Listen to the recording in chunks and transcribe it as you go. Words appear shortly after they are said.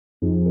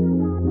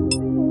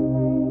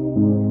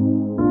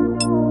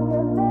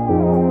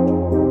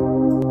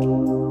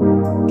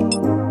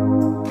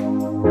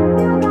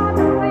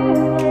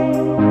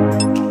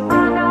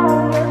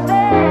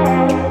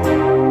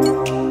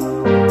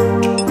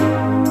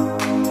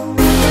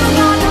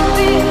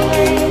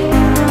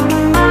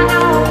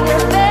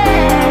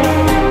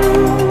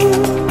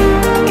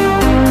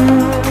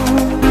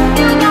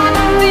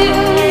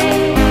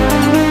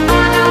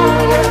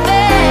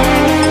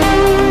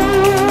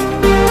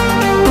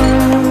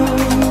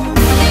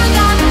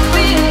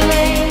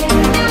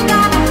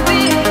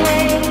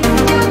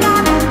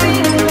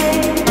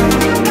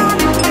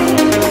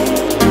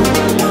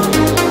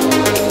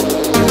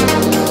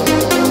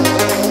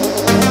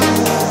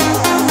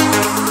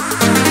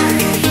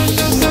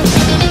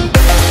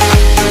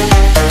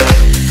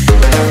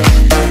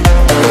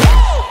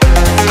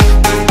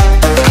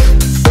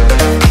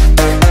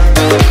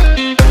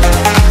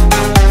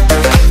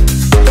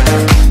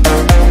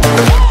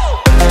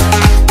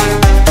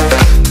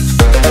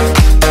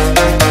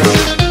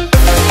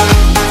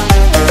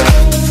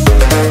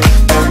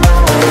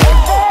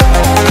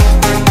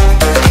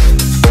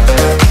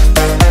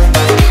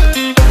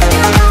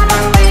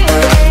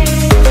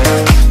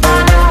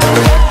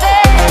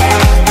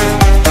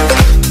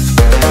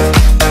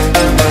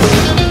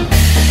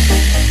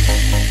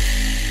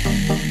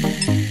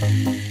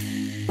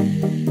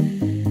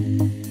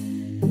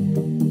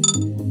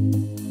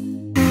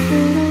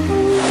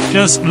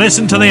Just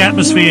listen to the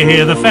atmosphere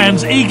here. The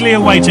fans eagerly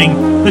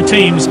awaiting the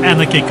teams and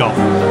the kickoff.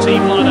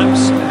 Team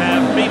lineups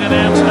have been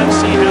announced. Let's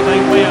see how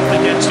they weigh up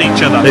against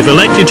each other. They've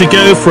elected to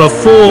go for a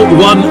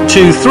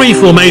 4-1-2-3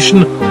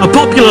 formation, a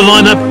popular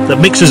lineup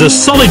that mixes a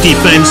solid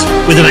defence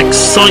with an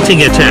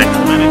exciting attack.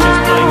 The manager's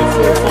playing a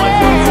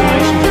 4-5-1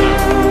 formation today.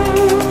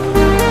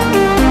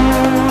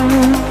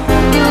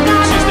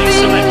 This is the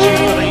selection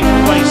for the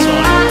away side.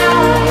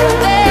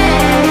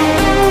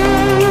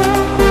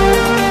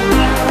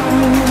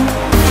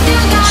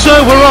 So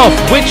we're off.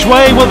 Which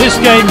way will this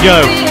game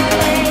go?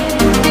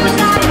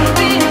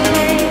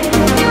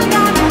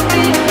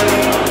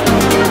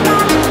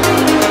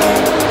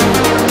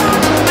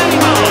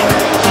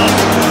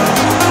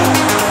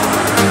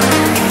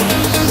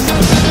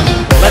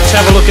 Let's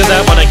have a look at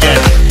that one again.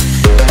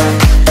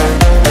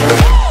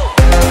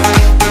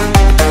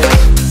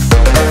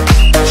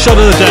 Shot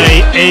of the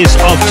day is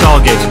off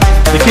target.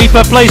 The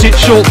keeper plays it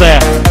short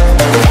there.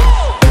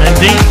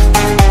 Mendy.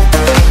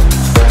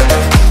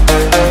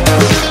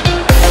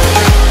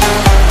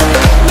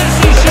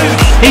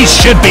 He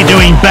should be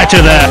doing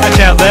better there. Catch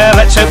out there.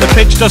 Let's hope the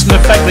pitch doesn't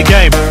affect the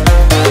game.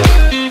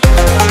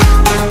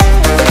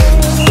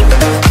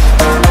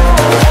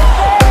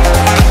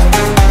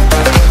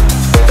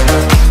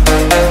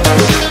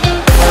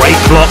 Great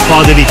block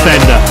by the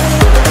defender.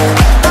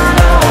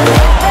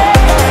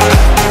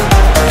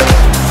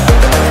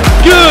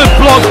 Good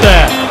block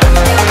there.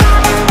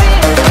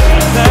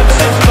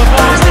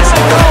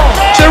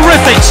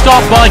 Terrific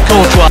stop by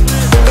Courtois.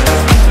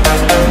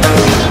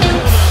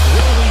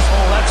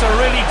 That's a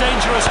really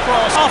dangerous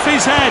cross. Off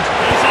his head.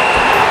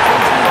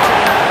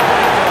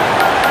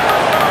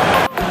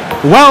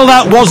 Well,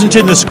 that wasn't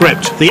in the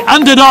script. The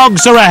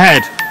underdogs are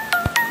ahead.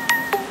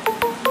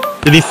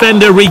 The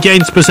defender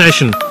regains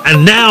possession,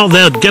 and now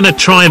they're going to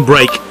try and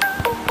break.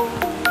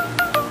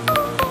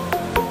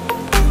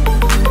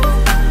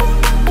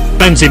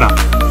 Benzema.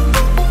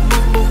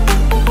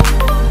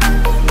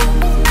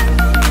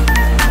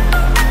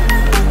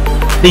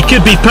 He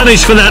could be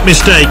punished for that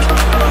mistake.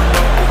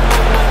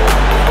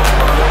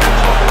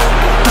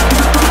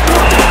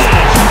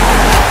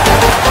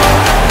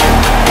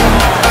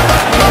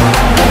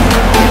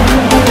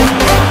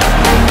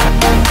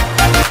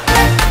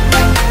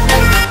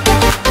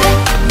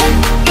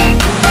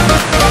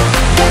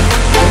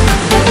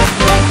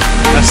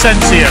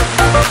 Asensio.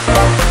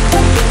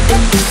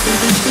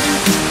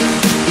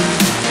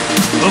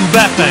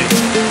 Mbappe.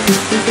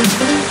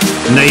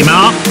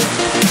 Neymar.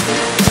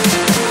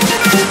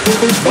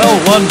 Well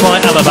won by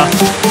Alaba.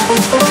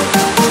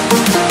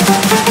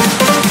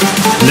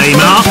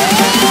 Neymar.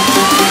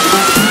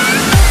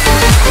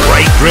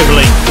 Great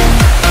dribbling.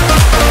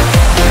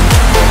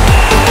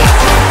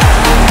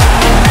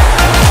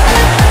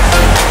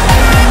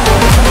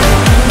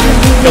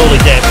 Goal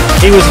again.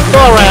 He was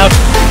far out,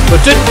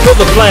 but didn't put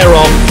the player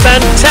on.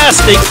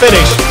 Fantastic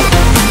finish.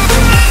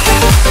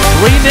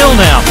 3-0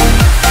 now.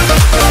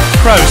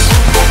 Kroos.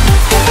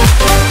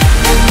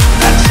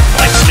 That's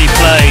nicely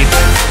played.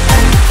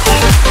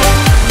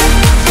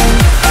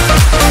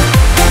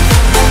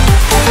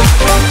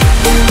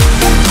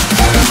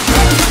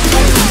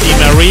 Di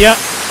Maria.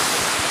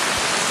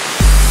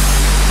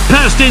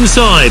 Passed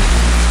inside.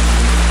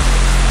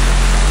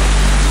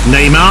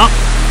 Neymar.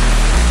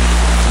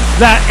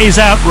 That is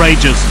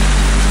outrageous.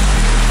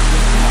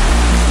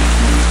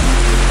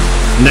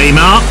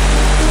 Neymar.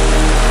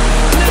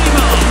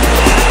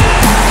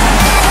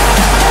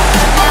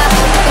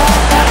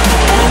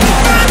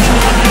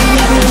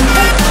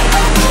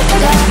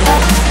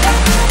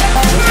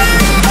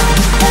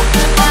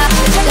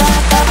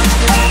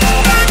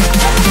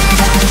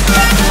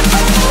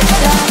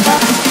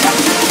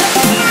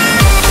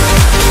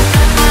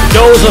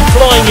 Goals are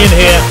flying in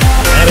here,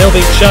 and he'll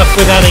be chuffed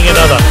with adding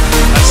another.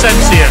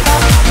 Asensio.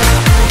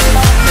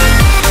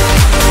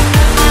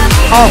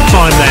 Half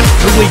time then.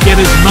 Will we get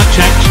as much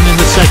action in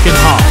the second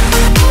half?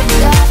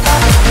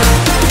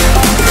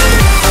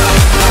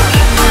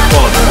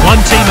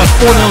 One team are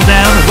 4-0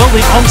 down. Will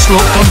the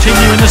onslaught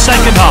continue in the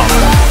second half?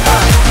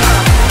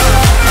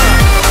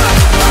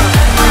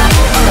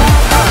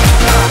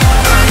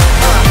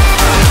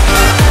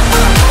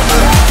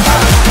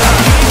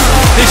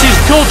 This is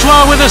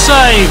Courtois with a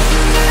save.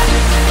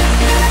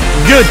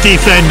 Good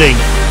defending.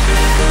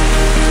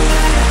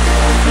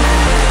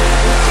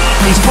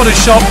 He's put a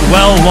shot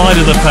well wide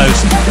of the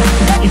post.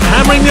 He's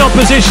hammering the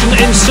opposition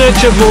in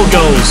search of more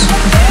goals.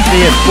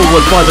 Steered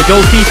forward by the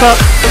goalkeeper.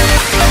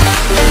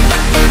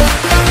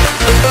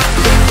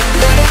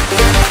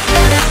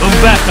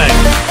 Mbappe.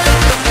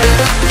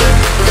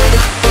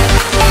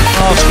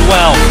 Passed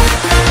well.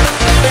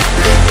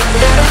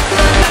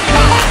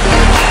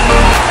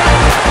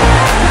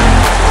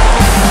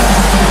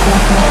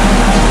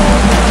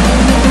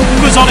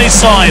 He was on his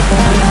side.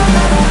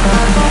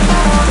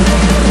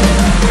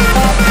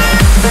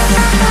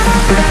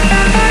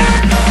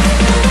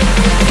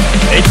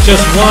 It's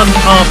just one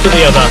after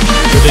the other.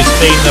 With this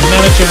team, the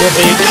manager will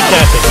be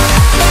ecstatic.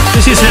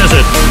 This is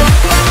Hazard.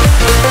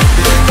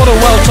 What a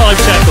well-timed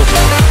tackle.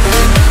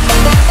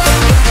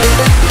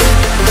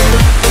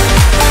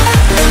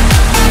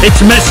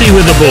 It's messy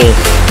with the ball.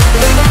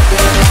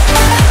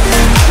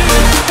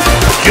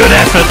 Good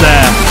effort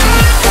there.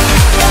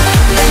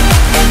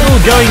 Still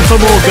going for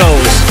more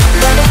goals.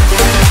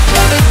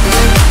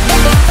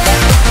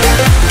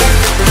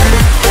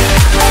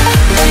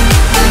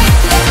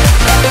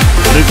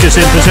 Lucas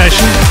in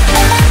possession.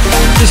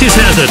 This is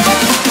Hazard.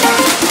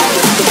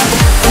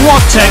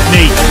 What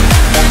technique!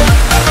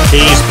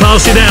 He's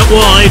passed it out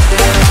wide.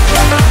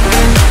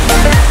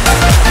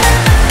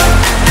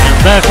 And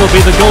that will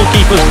be the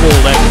goalkeeper's ball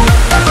then.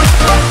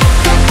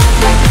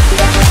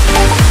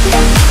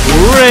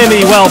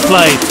 Really well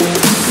played.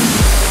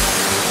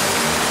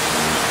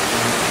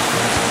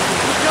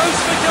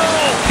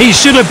 He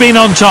should have been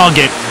on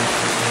target.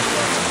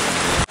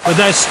 But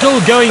they're still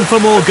going for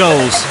more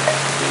goals.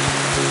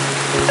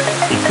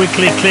 He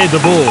quickly cleared the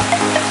ball.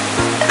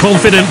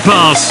 Confident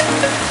pass.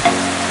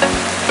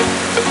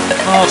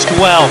 Passed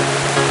well.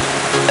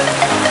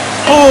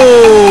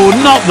 Oh,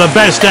 not the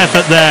best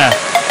effort there.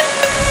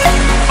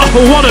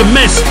 Oh, what a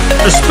miss,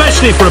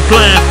 especially for a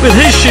player with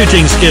his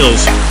shooting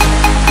skills.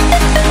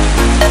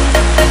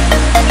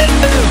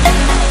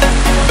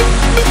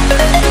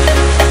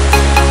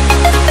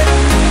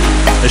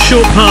 A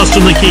short pass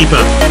from the keeper.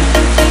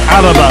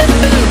 Alaba.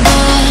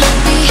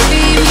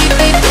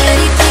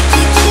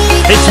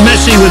 It's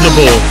messy with the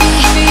ball.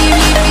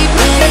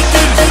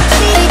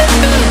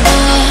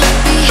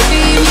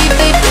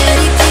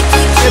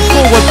 Get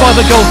forward by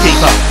the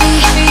goalkeeper.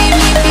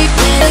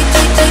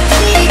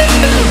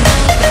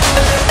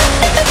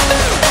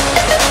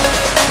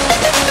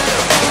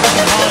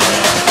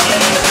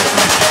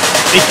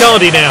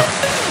 Icardi now.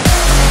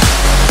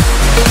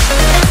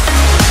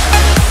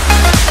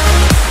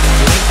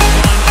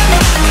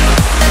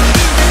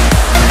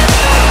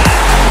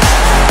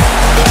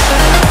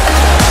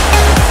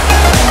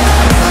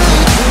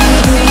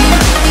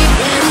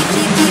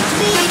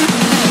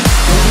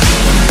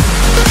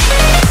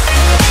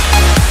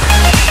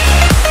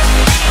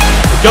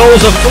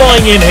 Goals are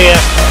flying in here,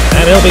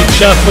 and he'll be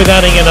chuffed with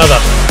adding another.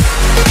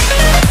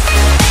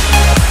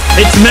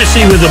 It's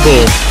messy with the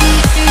ball.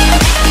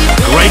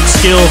 Great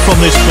skill from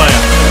this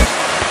player.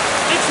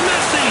 It's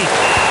messy.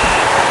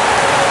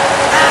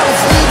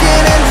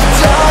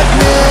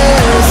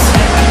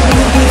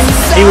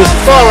 He was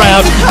far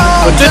out,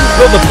 but didn't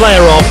put the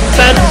player off.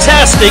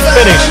 Fantastic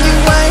finish.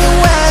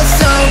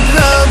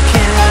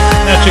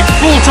 Patrick,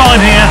 full time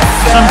here.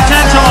 Some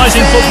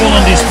tantalising football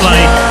on display,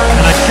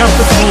 and a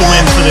comfortable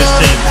win for this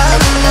team.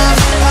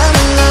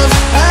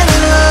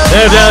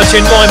 No doubt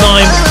in my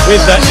mind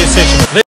with that decision.